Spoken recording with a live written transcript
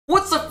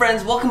What's up,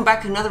 friends? Welcome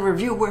back to another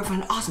review where we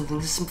find awesome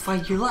things to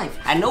simplify your life.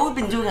 I know we've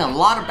been doing a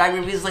lot of bag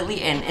reviews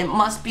lately and it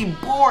must be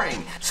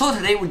boring. So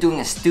today we're doing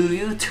a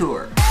studio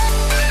tour.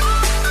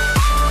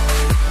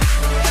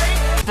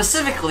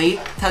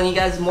 Specifically, telling you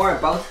guys more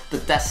about the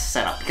desk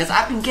setup because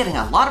I've been getting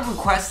a lot of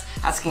requests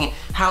asking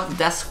how the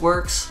desk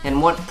works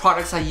and what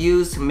products I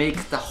use to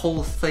make the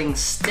whole thing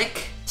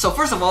stick. So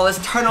first of all,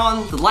 let's turn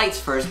on the lights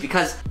first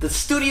because the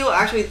studio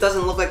actually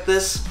doesn't look like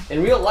this.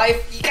 In real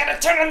life, you gotta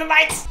turn on the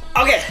lights.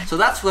 Okay, so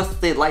that's with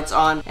the lights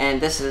on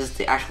and this is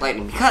the actual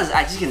lighting because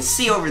as you can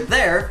see over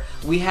there,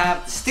 we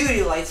have the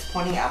studio lights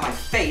pointing at my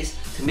face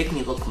to make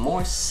me look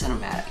more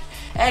cinematic.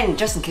 And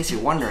just in case you're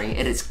wondering,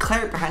 it is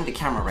Claire behind the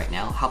camera right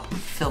now helping me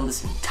film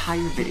this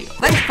entire video.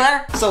 Thanks,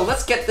 Claire! So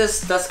let's get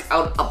this desk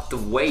out of the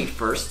way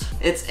first.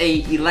 It's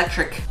a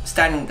electric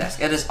standing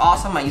desk. It is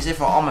awesome. I use it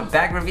for all my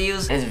bag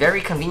reviews. It's very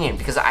convenient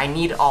because I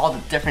need all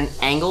the different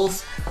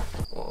angles.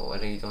 Whoa,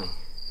 what are you doing?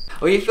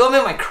 Oh, you're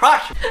filming my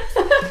crotch!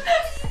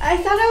 I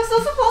thought I was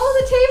supposed to follow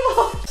the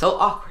table! So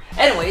awkward.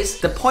 Anyways,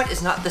 the point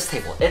is not this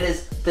table. It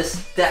is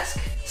this desk.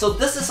 So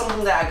this is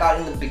something that I got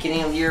in the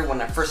beginning of the year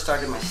when I first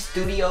started my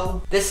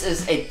studio. This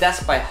is a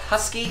desk by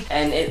Husky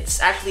and it's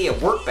actually a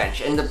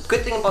workbench. And the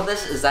good thing about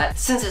this is that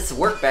since it's a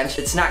workbench,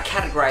 it's not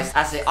categorized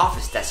as an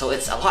office desk, so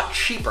it's a lot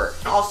cheaper.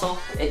 Also,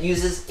 it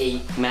uses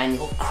a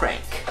manual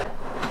crank.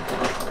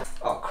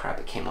 Oh crap,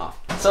 it came off.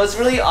 So it's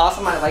really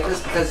awesome. I like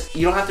this because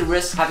you don't have to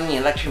risk having an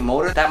electric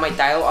motor that might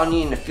die on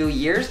you in a few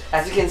years.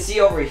 As you can see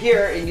over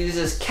here, it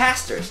uses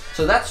casters.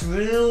 So that's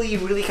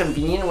really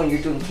convenient when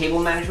you're doing cable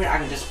management. I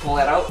can just pull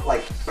that out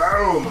like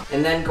boom,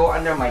 and then go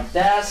under my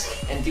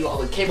desk and do all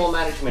the cable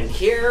management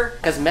here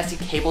because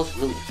messy cables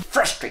really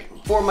frustrate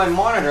me. For my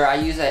monitor, I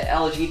use an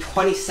LG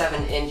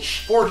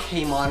 27-inch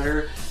 4K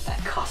monitor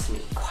that cost me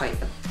quite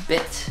a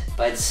bit,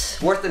 but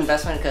it's worth the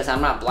investment because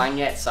I'm not blind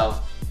yet, so.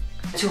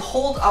 To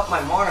hold up my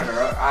monitor,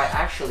 I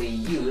actually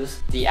use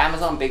the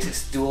Amazon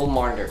Basics dual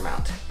monitor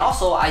mount.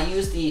 Also, I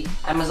use the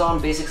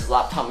Amazon Basics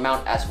laptop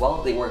mount as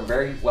well. They work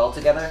very well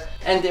together.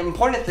 And the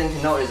important thing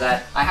to note is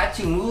that I had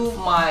to move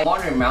my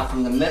monitor mount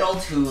from the middle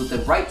to the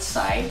right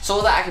side so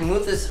that I can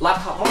move this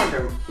laptop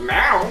monitor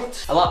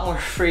mount a lot more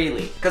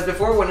freely. Because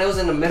before, when it was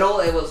in the middle,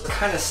 it was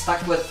kind of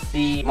stuck with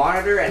the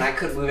monitor and I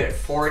couldn't move it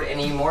forward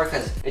anymore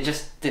because it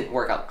just didn't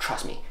work out,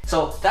 trust me.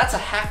 So that's a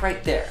hack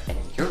right there, and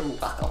you're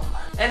welcome.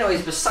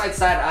 Anyways, besides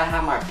that, I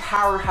have my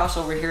powerhouse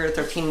over here,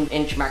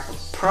 13-inch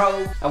MacBook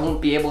Pro. I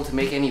won't be able to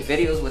make any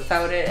videos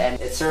without it,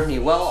 and it served me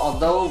well,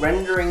 although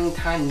rendering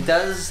time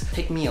does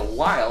take me a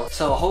while.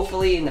 So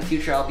hopefully in the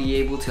future, I'll be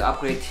able to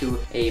upgrade to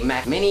a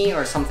Mac Mini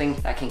or something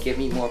that can give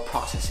me more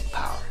processing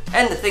power.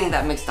 And the thing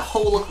that makes the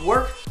whole look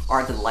work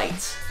are the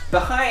lights.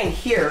 Behind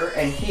here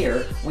and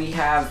here, we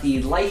have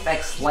the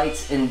LifeX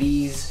lights in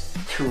these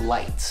two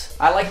lights.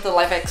 I like the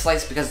LifeX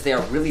lights because they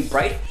are really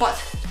bright,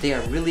 but they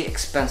are really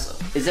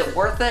expensive. Is it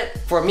worth it?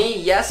 For me,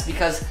 yes,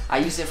 because I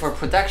use it for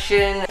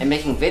production and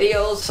making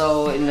videos,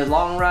 so in the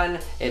long run,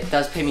 it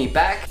does pay me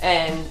back.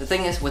 And the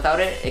thing is, without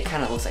it, it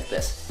kind of looks like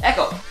this.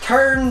 Echo,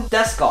 turn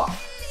desk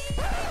off.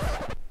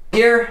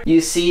 Here,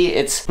 you see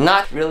it's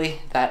not really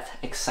that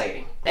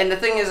exciting. And the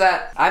thing is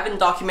that I've been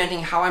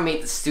documenting how I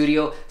made the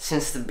studio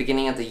since the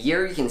beginning of the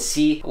year. You can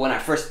see when I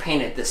first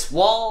painted this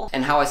wall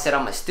and how I set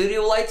up my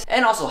studio lights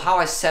and also how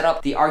I set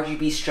up the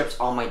RGB strips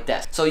on my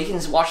desk. So you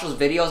can watch those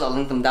videos, I'll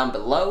link them down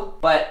below.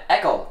 But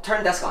Echo,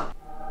 turn desk on.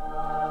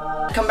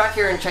 Come back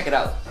here and check it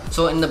out.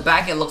 So in the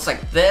back it looks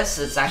like this.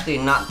 It's actually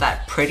not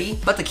that pretty,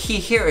 but the key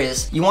here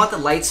is you want the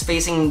lights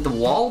facing the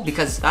wall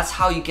because that's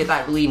how you get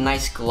that really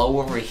nice glow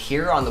over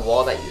here on the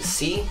wall that you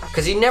see.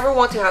 Because you never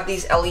want to have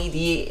these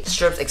LED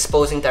strips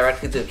exposing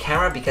directly to the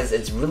camera because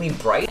it's really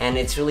bright and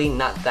it's really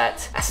not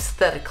that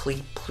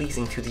aesthetically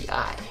pleasing to the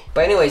eye.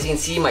 But anyways, you can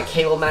see my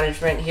cable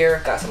management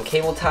here. Got some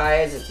cable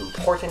ties, it's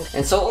important.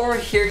 And so over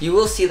here, you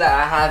will see that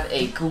I have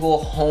a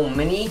Google Home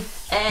Mini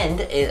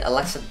and an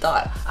Alexa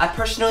Dot. I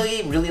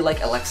personally really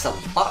like Alexa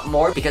a lot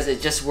more because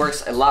it just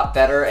works a lot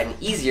better and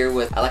easier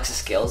with Alexa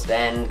skills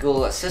than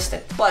Google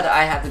Assistant. But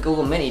I have the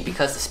Google Mini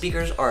because the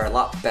speakers are a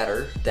lot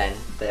better than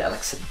the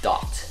Alexa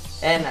Dot.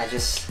 And I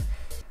just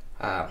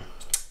have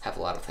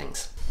a lot of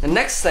things. The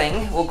next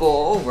thing we'll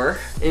go over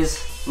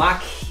is my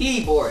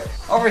keyboard.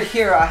 Over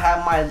here I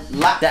have my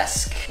lap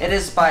desk. It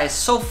is by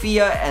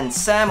Sophia and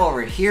Sam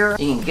over here.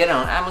 You can get it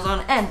on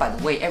Amazon, and by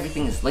the way,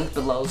 everything is linked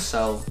below,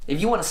 so if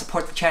you want to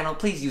support the channel,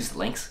 please use the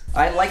links.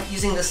 I like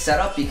using this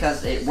setup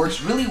because it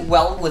works really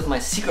well with my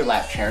Secret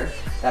Lab chair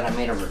that I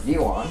made a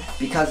review on.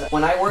 Because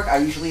when I work, I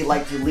usually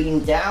like to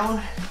lean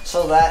down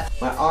so that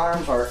my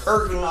arms are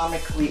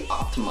ergonomically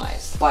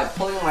optimized. By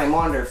pulling my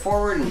monitor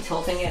forward and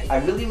tilting it, I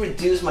really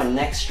reduce my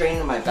neck strain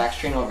and my back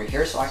strain over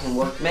here so I can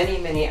work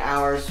many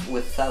hours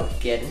without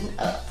getting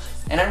up.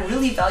 and I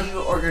really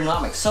value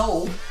ergonomics,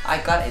 so I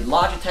got a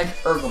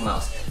Logitech Ergo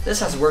mouse. This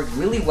has worked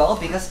really well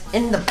because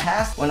in the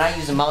past, when I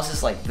use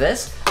mouses like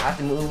this, I have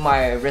to move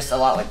my wrist a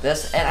lot like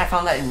this, and I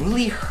found that it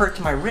really hurt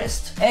my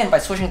wrist. And by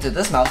switching to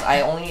this mouse,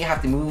 I only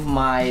have to move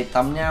my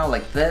thumbnail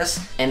like this,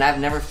 and I've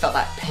never felt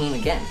that pain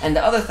again. And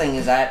the other thing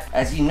is that,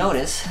 as you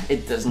notice,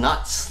 it does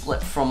not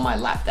slip from my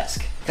lap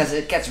desk, because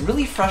it gets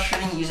really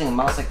frustrating using a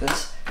mouse like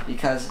this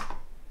because,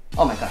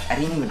 oh my gosh, I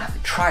didn't even have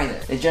to try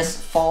this. It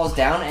just falls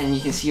down and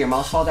you can see your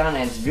mouse fall down,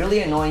 and it's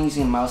really annoying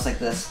using a mouse like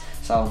this,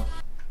 so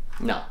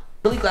no.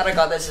 Really glad I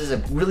got this. It's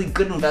a really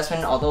good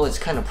investment, although it's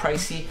kind of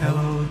pricey.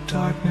 Hello,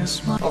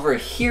 darkness. Over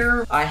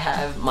here, I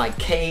have my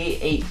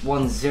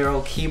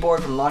K810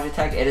 keyboard from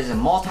Logitech. It is a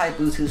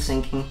multi-Bluetooth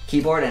syncing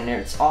keyboard, and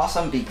it's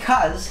awesome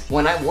because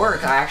when I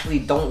work, I actually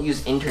don't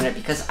use internet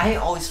because I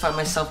always find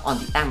myself on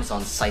the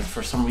Amazon site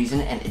for some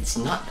reason, and it's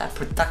not that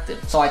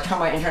productive. So I turn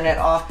my internet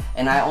off,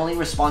 and I only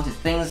respond to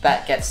things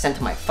that get sent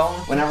to my phone.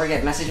 Whenever I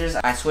get messages,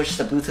 I switch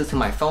the Bluetooth to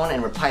my phone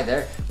and reply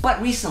there. But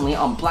recently,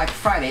 on Black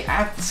Friday,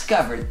 I've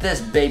discovered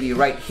this baby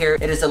right here.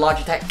 It is the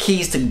Logitech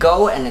Keys to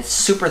Go, and it's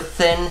super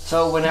thin.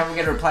 So whenever I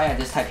get a reply, I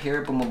just type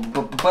here, boom, boom,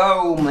 boom,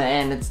 boom,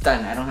 and it's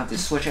done. I don't have to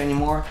switch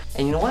anymore.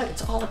 And you know what?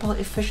 It's all about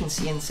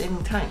efficiency and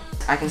saving time.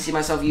 I can see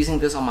myself using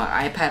this on my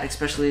iPad,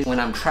 especially when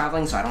I'm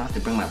traveling, so I don't have to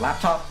bring my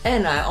laptop.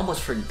 And I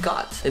almost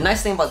forgot. The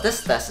nice thing about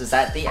this desk is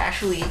that they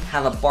actually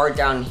have a bar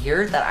down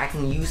here that I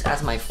can use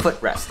as my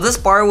footrest. This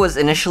bar was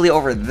initially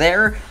over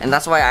there, and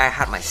that's why I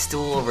had my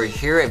stool over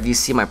here if you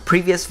see my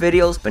previous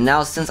videos. But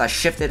now since I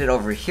shifted it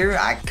over here,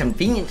 I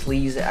conveniently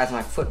use it as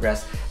my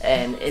footrest,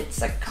 and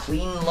it's a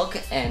clean look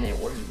and it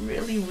works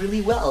really,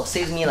 really well. It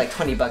saves me like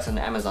 20 bucks on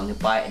Amazon to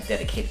buy a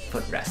dedicated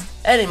footrest.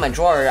 And in my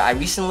drawer, I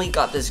recently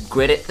got this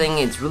gridded thing.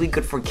 It's really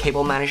good for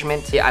cable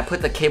management. Yeah, I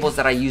put the cables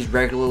that I use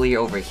regularly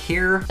over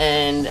here.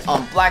 And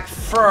on Black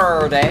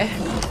Friday,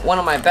 one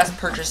of my best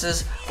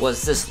purchases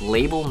was this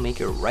label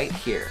maker right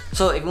here.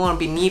 So if you want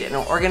to be neat and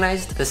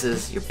organized, this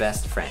is your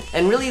best friend.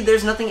 And really,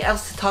 there's nothing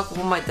else to talk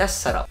about my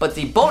desk setup. But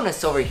the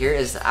bonus over here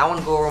is I want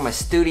to go over my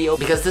studio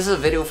because this is a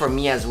video for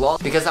me as well,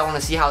 because I want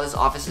to see how this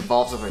office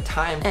evolves over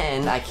time,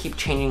 and I keep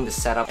changing the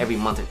setup every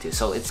month or two,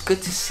 so it's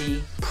good to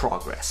see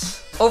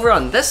progress. Over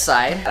on this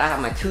side, I have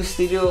my 2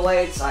 studio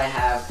lights, I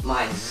have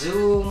my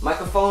Zoom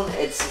microphone.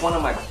 It's one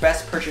of my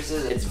best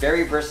purchases. It's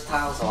very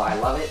versatile, so I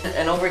love it.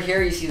 And over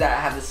here, you see that I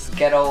have this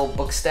ghetto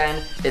book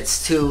stand.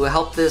 It's to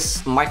help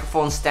this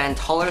microphone stand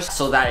taller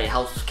so that it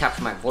helps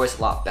capture my voice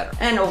a lot better.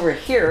 And over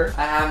here,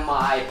 I have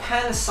my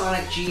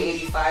Panasonic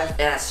G85, and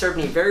that served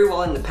me very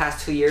well in the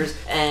past 2 years.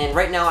 And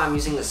right now, I'm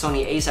using the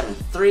Sony a7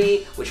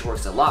 III, which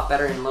works a lot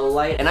better in low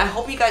light. And I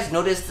hope you guys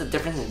noticed the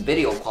difference in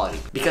video quality,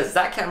 because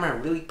that camera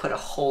really put a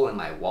hole in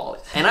my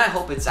wallet, and I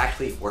hope it's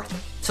actually worth it.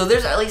 So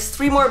there's at least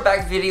 3 more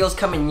back videos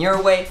coming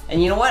your way,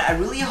 and you know what? I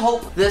really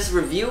hope this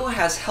review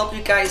has helped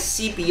you guys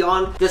see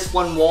beyond this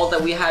one wall that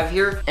we have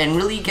here and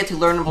really get to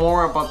learn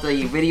more about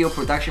the video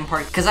production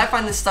part, because I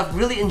find this stuff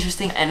really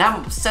interesting, and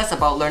I'm obsessed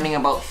about learning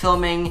about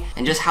filming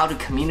and just how to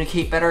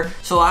communicate better.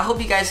 So I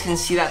hope you guys can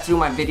see that through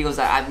my videos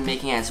that I've been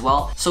making as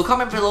well. So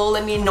comment below,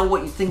 let me know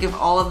what you think of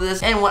all of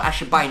this and what I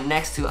should buy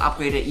next to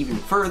upgrade it even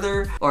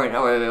further. Or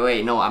no,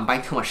 wait, no, I'm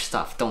buying too much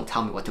stuff. Don't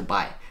tell me what to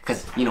buy,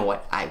 because you know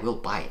what? I will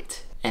buy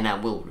it, and I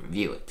will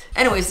review it.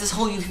 Anyways, this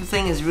whole YouTube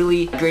thing is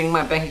really draining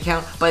my bank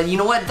account, but you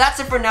know what? That's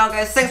it for now,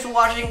 guys. Thanks for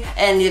watching,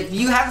 and if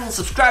you haven't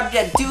subscribed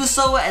yet, do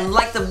so and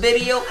like the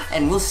video,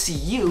 and we'll see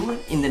you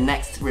in the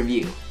next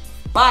review.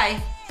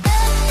 Bye!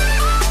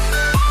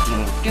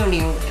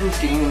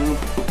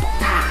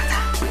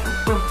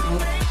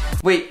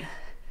 Wait,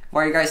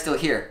 why are you guys still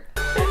here?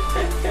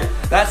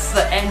 That's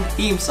the end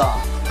theme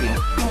song.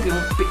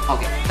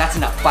 Okay, that's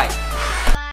enough. Bye.